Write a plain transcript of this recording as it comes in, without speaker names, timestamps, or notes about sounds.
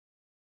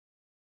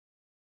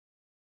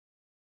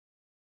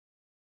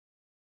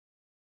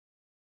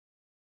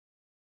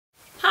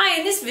Hi,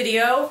 in this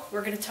video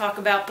we're going to talk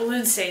about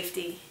balloon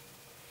safety.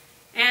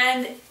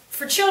 And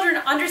for children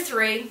under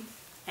 3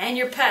 and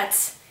your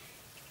pets,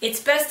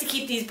 it's best to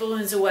keep these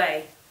balloons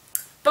away.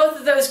 Both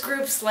of those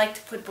groups like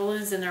to put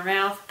balloons in their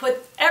mouth,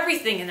 put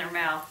everything in their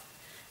mouth.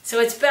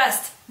 So it's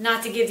best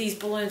not to give these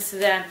balloons to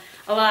them.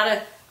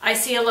 I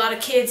see a lot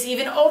of kids,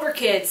 even older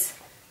kids,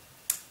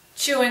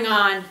 chewing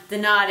on the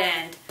knot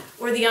end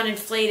or the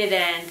uninflated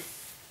end.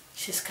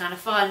 It's just kind of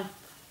fun.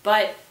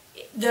 But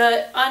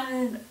the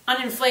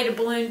uninflated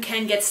balloon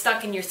can get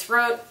stuck in your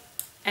throat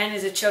and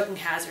is a choking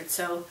hazard,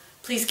 so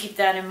please keep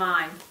that in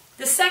mind.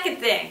 The second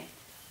thing,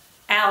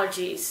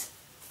 allergies.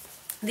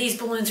 These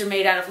balloons are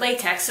made out of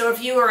latex, so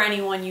if you or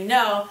anyone you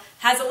know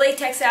has a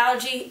latex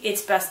allergy,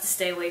 it's best to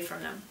stay away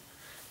from them.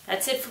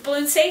 That's it for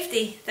balloon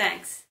safety.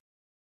 Thanks.